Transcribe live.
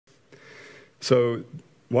So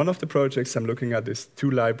one of the projects I'm looking at is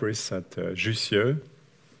 2 libraries at Jussieu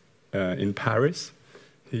in Paris.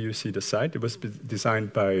 Here you see the site. It was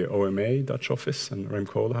designed by OMA, Dutch office, and Rem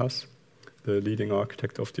Koolhaas, the leading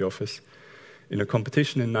architect of the office, in a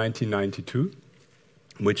competition in 1992,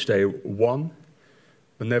 which they won.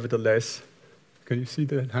 But nevertheless, can you see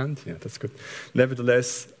the hand? Yeah, that's good.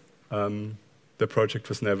 Nevertheless, the project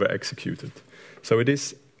was never executed. So it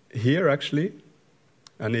is here, actually,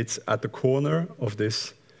 and it's at the corner of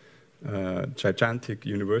this gigantic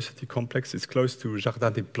university complex. It's close to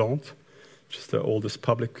Jardin des Plantes, which is the oldest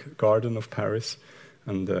public garden of Paris,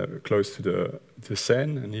 and close to the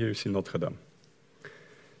Seine, and here you see Notre Dame.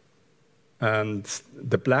 And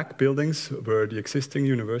the black buildings were the existing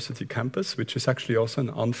university campus, which is actually also an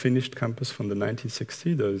unfinished campus from the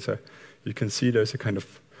 1960s. You can see there's a kind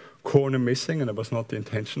of corner missing, and it was not the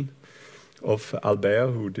intention of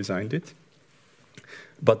Albert, who designed it.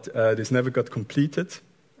 But this never got completed,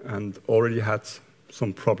 and already had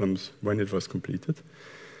some problems when it was completed.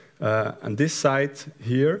 And this site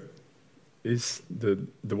here is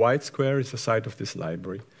the white square is the site of this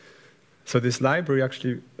library. So this library,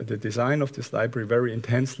 actually, the design of this library very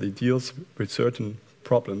intensely deals with certain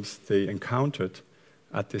problems they encountered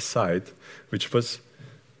at this site, which was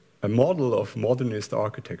a model of modernist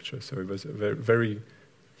architecture. So it was a very, very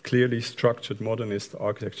clearly structured modernist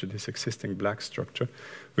architecture, this existing black structure,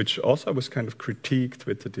 which also was kind of critiqued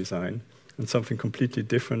with the design, and something completely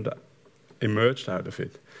different emerged out of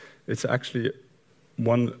it. It's actually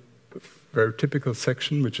one very typical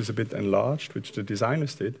section, which is a bit enlarged, which the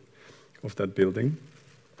designers did, of that building,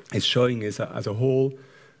 is showing as a whole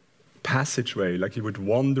passageway, like you would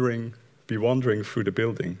be wandering through the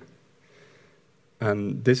building.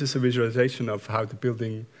 And this is a visualization of how the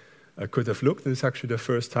building could have looked, and it's actually the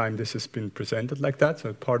first time this has been presented like that.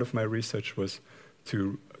 So part of my research was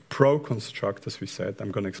to pro-construct, as we said,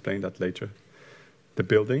 I'm going to explain that later, the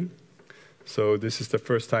building. So this is the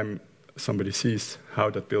first time somebody sees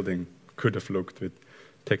how that building could have looked with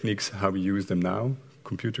techniques, how we use them now,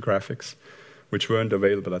 computer graphics, which weren't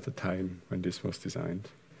available at the time when this was designed.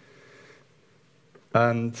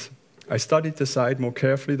 And I studied the site more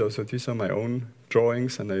carefully, though, so these are my own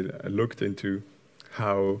drawings, and I looked into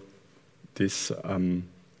how this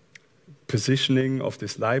positioning of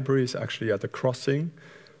this library is actually at the crossing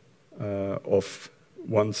of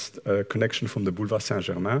one's connection from the Boulevard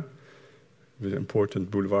Saint-Germain, the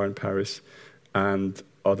important boulevard in Paris, and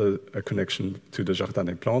a connection to the Jardin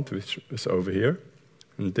des Plantes, which is over here.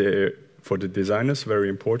 And for the designers, very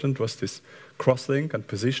important was this crosslink and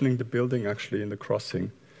positioning the building actually in the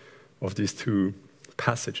crossing of these 2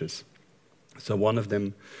 passages. So one of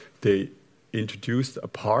them, they introduced a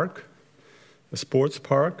park, a sports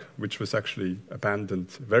park, which was actually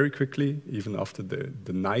abandoned very quickly, even after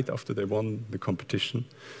the night after they won the competition.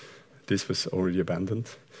 This was already abandoned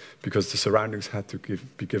because the surroundings had to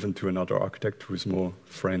be given to another architect who was more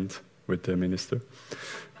friend with the minister.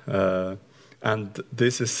 And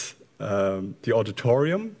this is the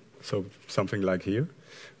auditorium, so something like here,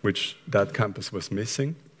 which that campus was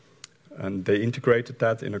missing. And they integrated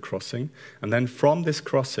that in a crossing. And then from this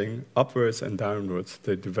crossing, upwards and downwards,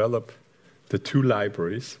 they develop the 2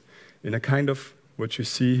 libraries in a kind of, what you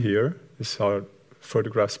see here, these are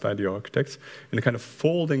photographs by the architects, in a kind of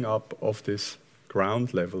folding up of this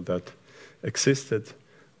ground level that existed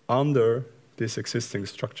under this existing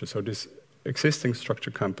structure. So this existing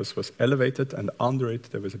structure campus was elevated, and under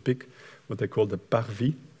it there was a big, what they call the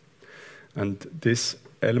parvis. And this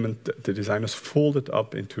element, the designers folded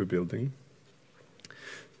up into a building.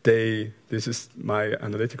 This is my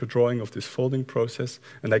analytical drawing of this folding process,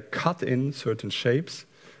 and I cut in certain shapes,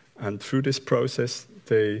 and through this process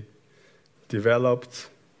they developed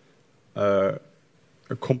a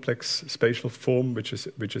complex spatial form, which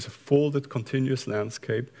is a folded continuous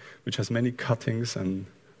landscape, which has many cuttings and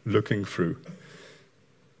looking through.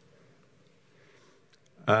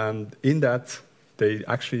 And in that, they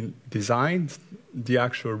actually designed the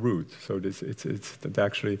actual route. So it's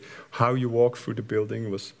actually how you walk through the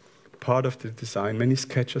building was part of the design. Many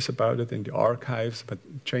sketches about it in the archives, but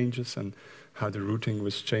changes and how the routing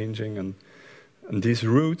was changing. And these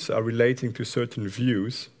routes are relating to certain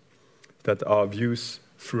views that are views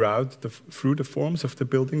through the forms of the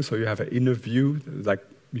building. So you have an inner view, like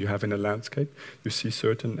you have in a landscape. You see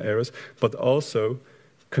certain areas, but also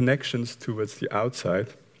connections towards the outside.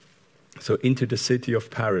 So into the city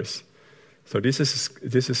of Paris. So this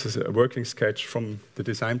is a working sketch from the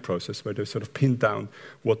design process where they sort of pinned down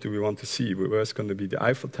what do we want to see. Where's going to be the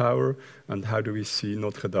Eiffel Tower, and how do we see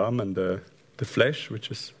Notre Dame and the Flèche,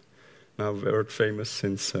 which is now very famous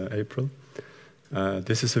since April.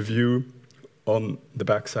 This is a view on the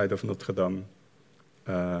backside of Notre Dame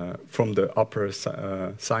from the upper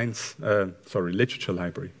literature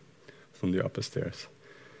library, from the upper stairs.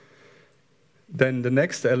 Then the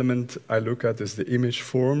next element I look at is the image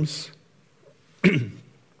forms.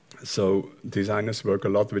 So designers work a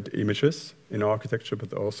lot with images in architecture,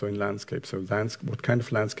 but also in landscape. So what kind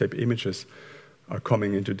of landscape images are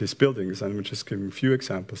coming into these buildings? And we're just giving a few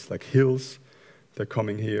examples, like hills, they're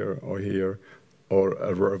coming here, or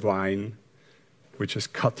a ravine, which is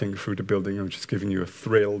cutting through the building and which is giving you a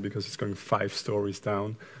thrill because it's going 5 stories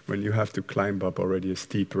down when you have to climb up already a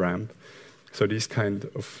steep ramp. So these kind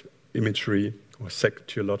of imagery or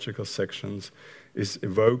geological sections is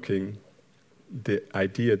evoking the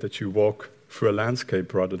idea that you walk through a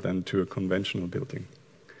landscape rather than to a conventional building.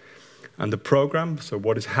 And the program, so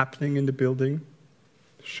what is happening in the building,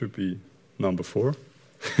 should be number 4.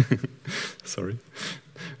 Sorry.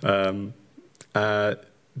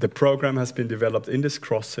 The program has been developed in this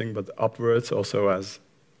crossing, but upwards also as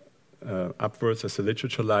upwards as a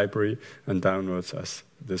literature library and downwards as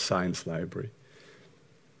the science library.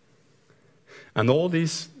 And all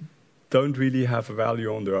these don't really have a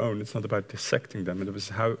value on their own. It's not about dissecting them. It is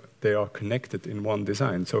how they are connected in one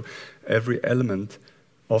design. So every element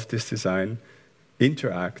of this design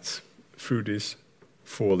interacts through these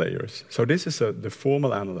 4 layers. So this is the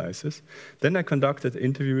formal analysis. Then I conducted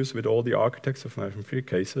interviews with all the architects of my 3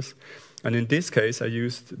 cases. And in this case, I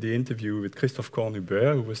used the interview with Christophe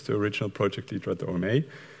Cornubert, who was the original project leader at the OMA,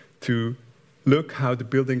 to look how the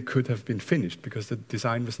building could have been finished, because the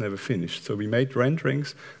design was never finished. So we made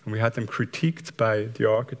renderings, and we had them critiqued by the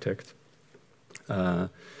architect.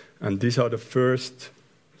 And these are the first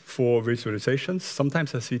 4 visualizations.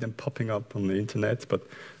 Sometimes I see them popping up on the internet, but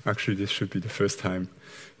actually this should be the first time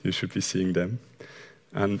you should be seeing them.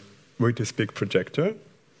 And with this big projector.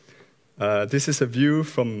 This is a view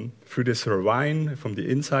through this ravine, from the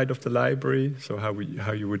inside of the library, so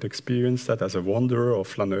how you would experience that as a wanderer or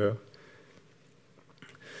flaneur.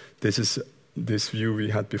 This is this view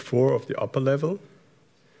we had before of the upper level.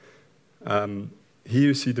 Here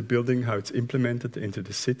you see the building, how it's implemented into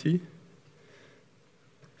the city.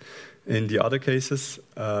 In the other cases,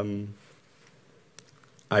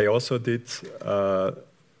 I also did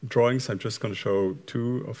drawings. I'm just going to show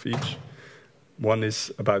 2 of each. One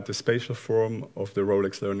is about the spatial form of the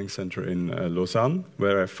Rolex Learning Center in Lausanne,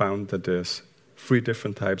 where I found that there's 3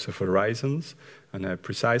 different types of horizons, and I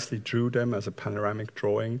precisely drew them as a panoramic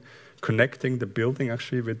drawing, connecting the building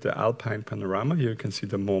actually with the Alpine panorama. Here you can see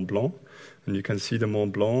the Mont Blanc, and you can see the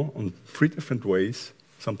Mont Blanc on 3 different ways,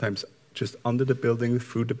 sometimes just under the building,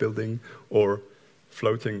 through the building, or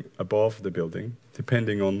floating above the building,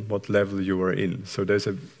 depending on what level you are in. So there's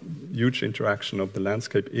a huge interaction of the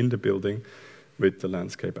landscape in the building with the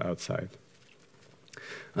landscape outside.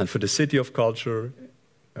 And for the City of Culture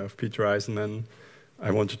of Peter Eisenman,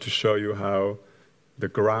 I wanted to show you how the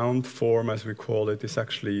ground form, as we call it, is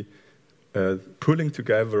actually pulling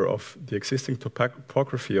together of the existing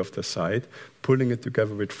topography of the site, pulling it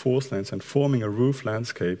together with force lines and forming a roof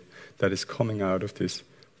landscape that is coming out of this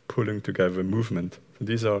pulling together movement. So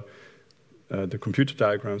these are the computer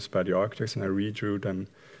diagrams by the architects, and I redrew them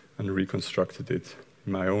and reconstructed it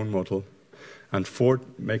in my own model. And for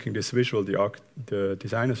making this visual, the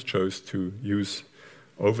designers chose to use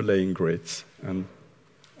overlaying grids, and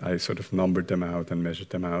I sort of numbered them out and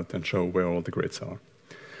measured them out and show where all the grids are.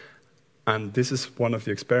 And this is one of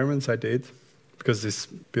the experiments I did, because this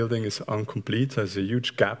building is incomplete, there's a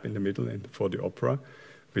huge gap in the middle for the opera.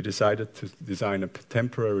 We decided to design a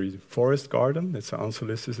temporary forest garden. It's an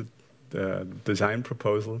unsolicited design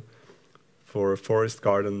proposal for a forest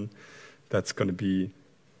garden that's going to be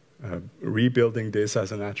rebuilding this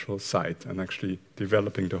as a natural site and actually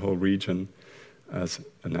developing the whole region as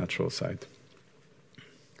a natural site.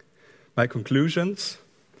 My conclusions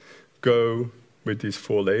go with these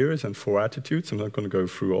 4 layers and 4 attitudes. I'm not going to go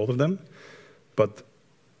through all of them, but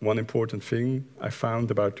one important thing I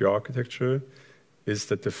found about the architecture is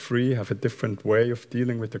that the 3 have a different way of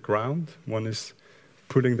dealing with the ground. One is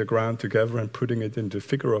putting the ground together and putting it in the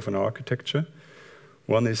figure of an architecture.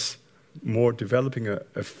 One is more developing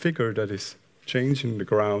a figure that is changing the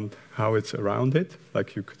ground, how it's around it,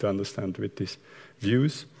 like you could understand with these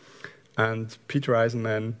views. And Peter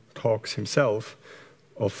Eisenman talks himself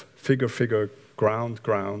of figure, figure, ground,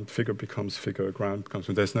 ground, figure becomes figure, ground becomes...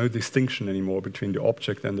 So there's no distinction anymore between the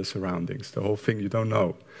object and the surroundings. The whole thing, you don't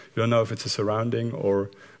know. You don't know if it's a surrounding or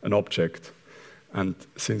an object. And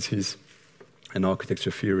since he's an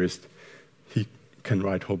architecture theorist, he can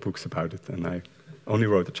write whole books about it, and I only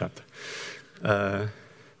wrote a chapter.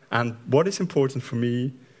 And what is important for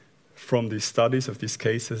me from these studies of these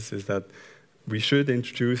cases is that we should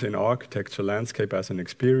introduce in architecture landscape as an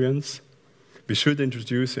experience. We should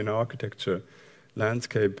introduce in architecture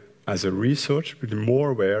landscape as a resource, be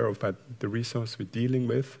more aware of the resource we're dealing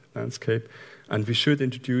with, landscape. And we should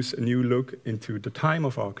introduce a new look into the time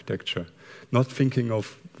of architecture, not thinking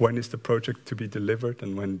of when is the project to be delivered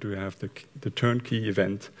and when do we have the turnkey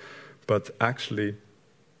event, but actually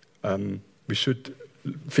we should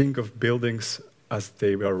think of buildings as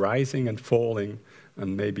they were rising and falling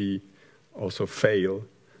and maybe also fail,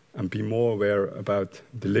 and be more aware about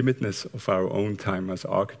the limitedness of our own time as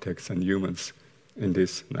architects and humans in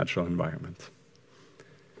this natural environment.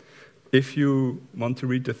 If you want to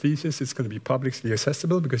read the thesis, it's going to be publicly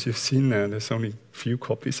accessible because you've seen there's only a few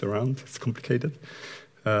copies around. It's complicated.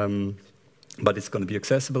 But it's going to be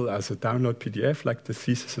accessible as a download PDF, like the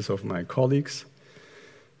theses of my colleagues,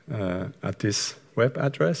 at this web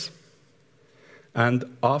address. And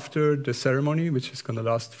after the ceremony, which is going to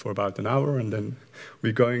last for about an hour, and then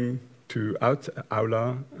we're going out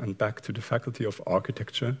Aula and back to the Faculty of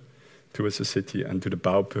Architecture, towards the city, and to the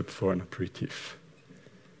Baupub for an aperitif.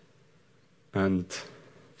 And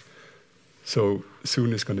so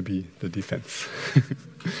soon is going to be the defense.